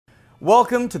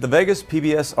Welcome to the Vegas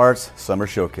PBS Arts Summer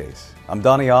Showcase. I'm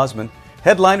Donny Osmond,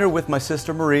 headliner with my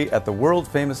sister Marie at the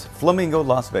world-famous Flamingo,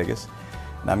 Las Vegas,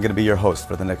 and I'm going to be your host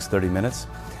for the next 30 minutes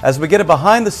as we get a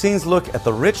behind-the-scenes look at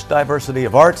the rich diversity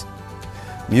of art,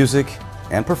 music,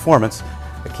 and performance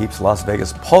that keeps Las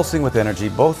Vegas pulsing with energy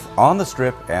both on the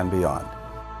Strip and beyond.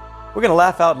 We're going to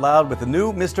laugh out loud with the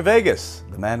new Mr. Vegas,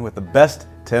 the man with the best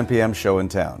 10 p.m. show in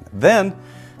town. Then,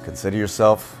 consider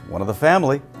yourself one of the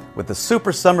family with the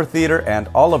Super Summer Theater and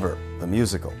Oliver, the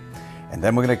musical. And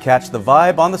then we're going to catch the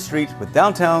vibe on the street with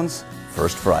downtown's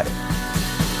First Friday.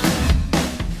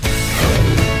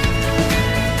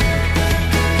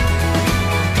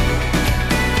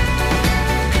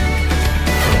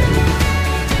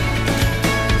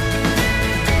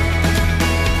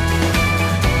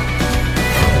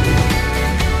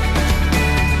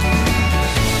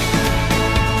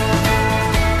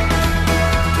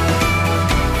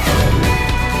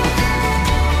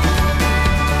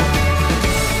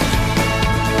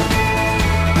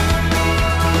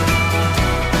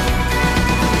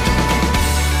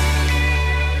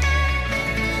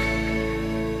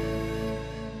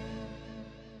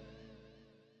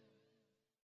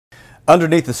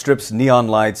 Underneath the Strip's neon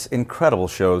lights, incredible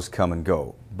shows come and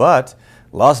go. But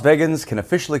Las Vegans can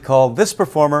officially call this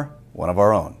performer one of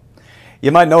our own.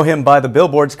 You might know him by the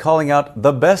billboards calling out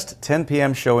the best 10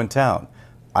 p.m. show in town.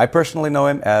 I personally know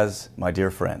him as my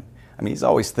dear friend. I mean, he's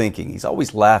always thinking, he's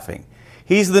always laughing.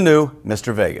 He's the new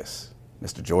Mr. Vegas,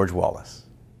 Mr. George Wallace.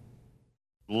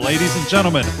 Ladies and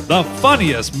gentlemen, the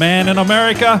funniest man in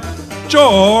America,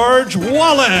 George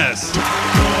Wallace.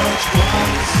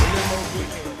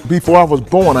 Before I was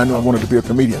born, I knew I wanted to be a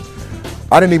comedian.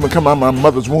 I didn't even come out of my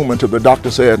mother's womb until the doctor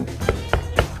said,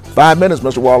 5 minutes,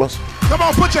 Mr. Wallace. Come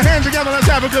on, put your hands together, let's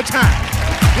have a good time.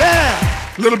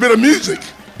 Yeah, a little bit of music.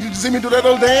 You see me do that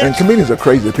little dance? And comedians are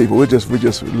crazy people. We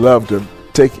just love to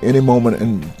take any moment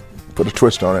and put a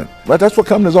twist on it. But that's what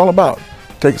comedy is all about.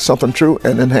 Take something true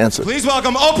and enhance it. Please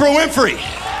welcome Oprah Winfrey.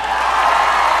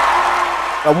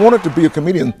 I wanted to be a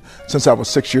comedian since I was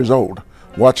 6 years old,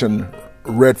 watching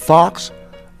Red Fox,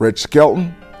 Red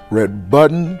Skelton, Red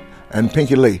Button, and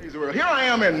Pinky Lee. Here I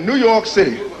am in New York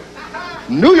City.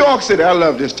 New York City, I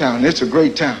love this town. It's a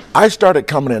great town. I started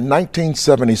coming in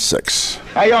 1976.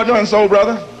 How y'all doing, soul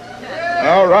brother?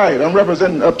 All right, I'm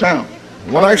representing Uptown.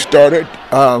 When I started,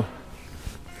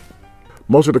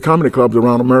 most of the comedy clubs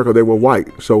around America, they were white,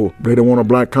 so they didn't want a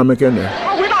black comic in there.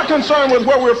 Well, we're not concerned with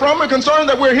where we're from. We're concerned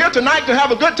that we're here tonight to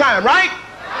have a good time, right?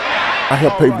 I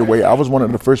helped pave the way. I was one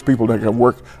of the first people that could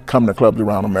work comedy clubs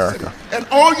around America. And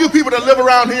all you people that live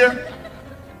around here,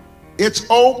 it's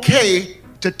okay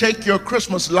to take your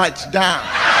Christmas lights down.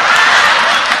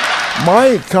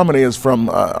 My comedy is from,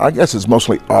 I guess it's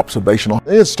mostly observational.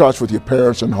 It starts with your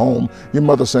parents and home. Your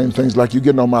mother saying things like, you're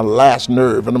getting on my last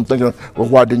nerve. And I'm thinking, well,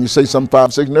 why didn't you say something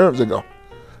 5, 6 nerves ago?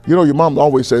 You know, your mom's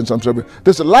always saying something.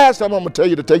 This is the last time I'm going to tell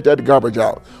you to take that garbage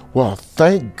out. Well,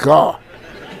 thank God.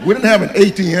 We didn't have an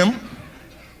ATM.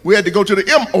 We had to go to the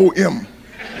MOM.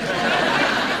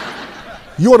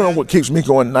 You want to know what keeps me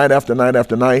going night after night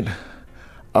after night?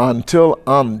 Until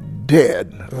I'm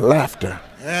dead. Laughter.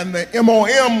 And the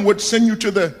MOM would send you to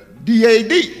the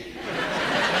DAD.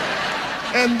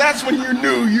 And that's when you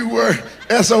knew you were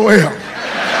SOL.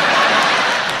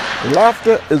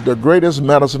 Laughter is the greatest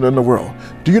medicine in the world.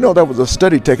 Do you know there was a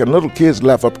study taking little kids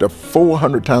laugh up to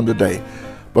 400 times a day?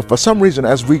 But for some reason,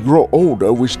 as we grow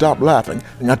older, we stop laughing.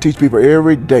 And I teach people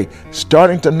every day,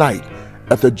 starting tonight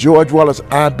at the George Wallace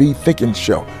I Be Thinking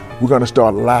Show, we're going to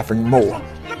start laughing more.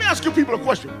 Let me ask you people a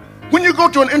question. When you go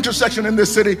to an intersection in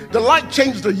this city, the light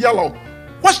changes to yellow.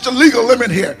 What's the legal limit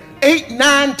here? 8,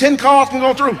 9, 10 cars can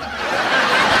go through.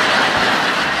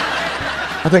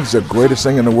 I think it's the greatest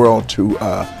thing in the world to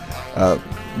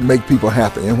make people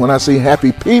happy. And when I see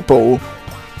happy people,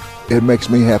 it makes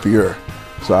me happier.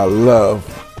 So I love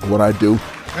what I do.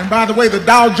 And by the way, the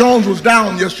Dow Jones was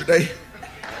down yesterday.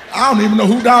 I don't even know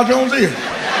who Dow Jones is.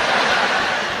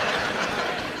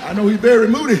 I know he's very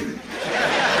moody.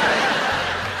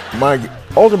 My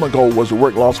ultimate goal was to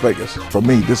work Las Vegas. For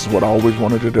me, this is what I always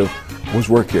wanted to do, was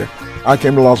work here. I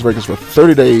came to Las Vegas for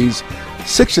 30 days,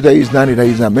 60 days, 90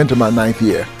 days, and I'm into my 9th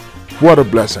year. What a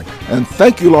blessing. And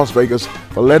thank you, Las Vegas,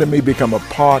 for letting me become a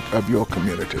part of your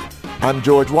community. I'm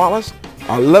George Wallace.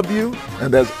 I love you,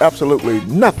 and there's absolutely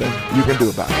nothing you can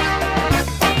do about it.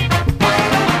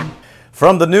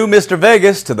 From the new Mr.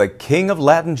 Vegas to the king of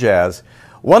Latin jazz,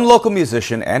 one local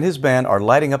musician and his band are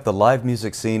lighting up the live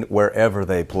music scene wherever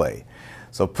they play.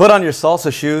 So put on your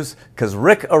salsa shoes, because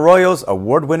Rick Arroyo's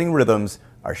award-winning rhythms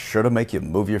are sure to make you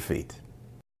move your feet.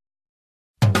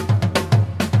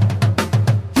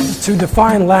 To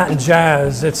define Latin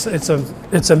jazz, it's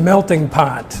a melting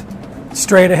pot.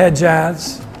 Straight ahead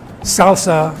jazz,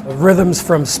 salsa, rhythms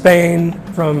from Spain,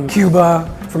 from Cuba,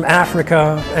 from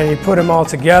Africa, and you put them all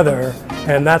together,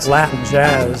 and that's Latin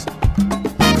jazz.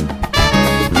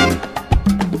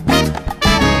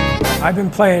 I've been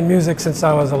playing music since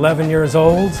I was 11 years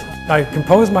old. I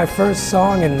composed my first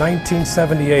song in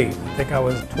 1978. I think I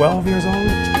was 12 years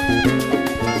old.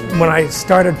 When I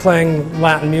started playing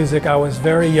Latin music, I was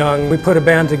very young. We put a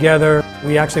band together.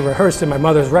 We actually rehearsed in my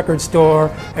mother's record store,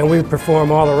 and we would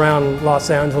perform all around Los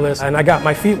Angeles. And I got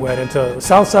my feet wet into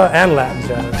salsa and Latin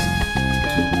jazz.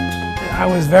 I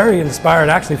was very inspired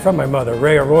actually from my mother,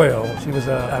 Ray Arroyo. She was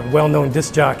a well-known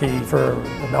disc jockey for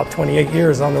about 28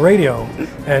 years on the radio.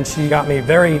 And she got me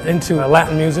very into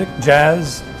Latin music,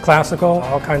 jazz, classical,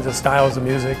 all kinds of styles of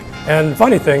music. And the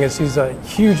funny thing is she's a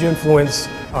huge influence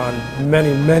on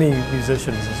many, many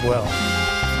musicians as well.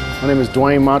 My name is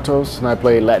Dwayne Matos, and I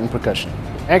play Latin percussion.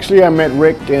 Actually, I met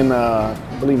Rick in, I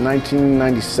believe,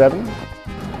 1997.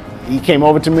 He came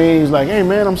over to me, he was like, hey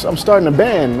man, I'm starting a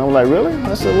band. And I'm like, really?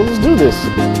 I said, well, let's do this.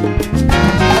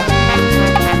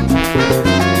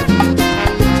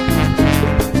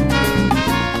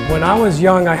 When I was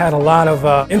young, I had a lot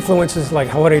of influences like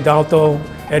Jorge Dalto,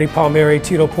 Eddie Palmieri,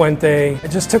 Tito Puente. It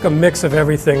just took a mix of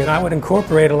everything, and I would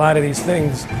incorporate a lot of these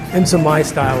things into my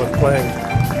style of playing.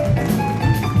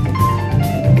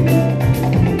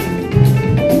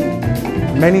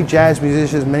 Many jazz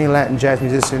musicians, many Latin jazz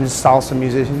musicians, salsa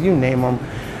musicians, you name them,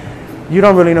 you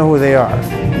don't really know who they are.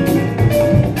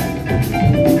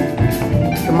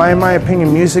 In my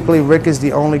opinion, musically, Rick is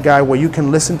the only guy where you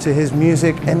can listen to his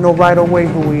music and know right away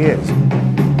who he is.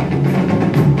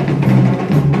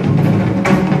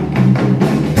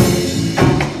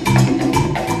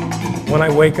 When I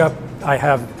wake up, I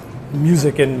have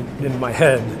music in my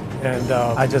head, and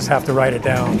I just have to write it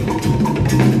down.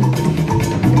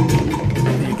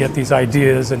 You get these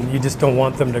ideas, and you just don't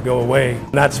want them to go away.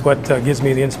 And that's what gives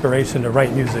me the inspiration to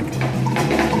write music.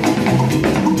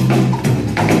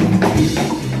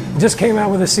 Just came out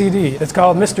with a CD. It's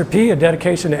called Mr. P, a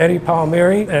dedication to Eddie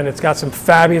Palmieri, and it's got some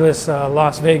fabulous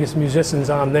Las Vegas musicians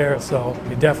on there, so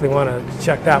you definitely want to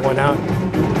check that one out.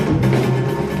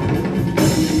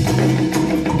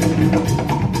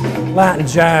 Latin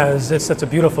jazz, it's such a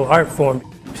beautiful art form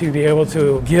to be able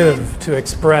to give, to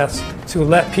express, to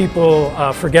let people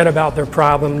forget about their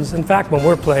problems. In fact, when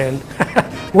we're playing,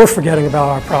 we're forgetting about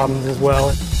our problems as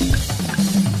well.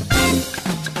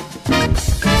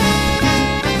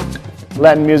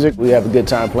 Latin music, we have a good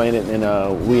time playing it,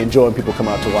 and we enjoy when people come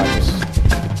out to watch us.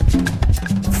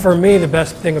 For me, the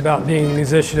best thing about being a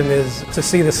musician is to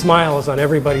see the smiles on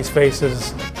everybody's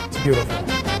faces. It's beautiful.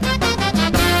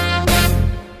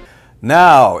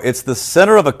 Now, it's the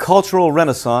center of a cultural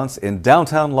renaissance in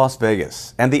downtown Las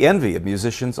Vegas and the envy of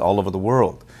musicians all over the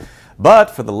world. But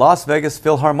for the Las Vegas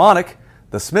Philharmonic,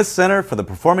 the Smith Center for the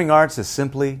Performing Arts is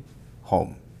simply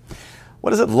home.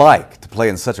 What is it like to play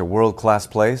in such a world-class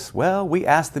place? Well, we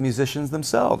asked the musicians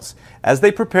themselves as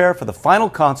they prepare for the final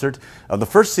concert of the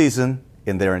first season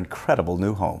in their incredible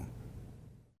new home.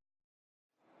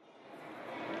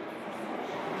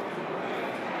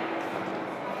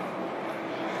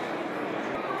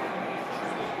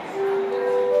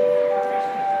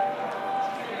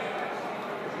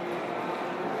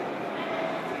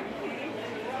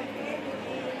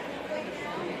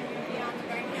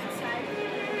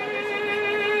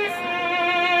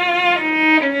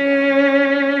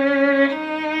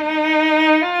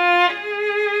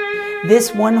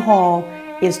 This one hall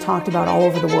is talked about all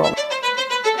over the world.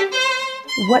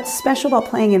 What's special about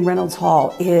playing in Reynolds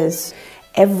Hall is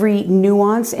every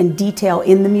nuance and detail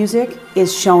in the music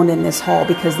is shown in this hall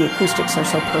because the acoustics are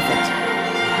so perfect.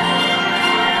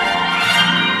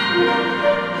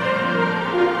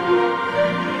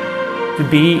 To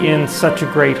be in such a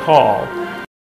great hall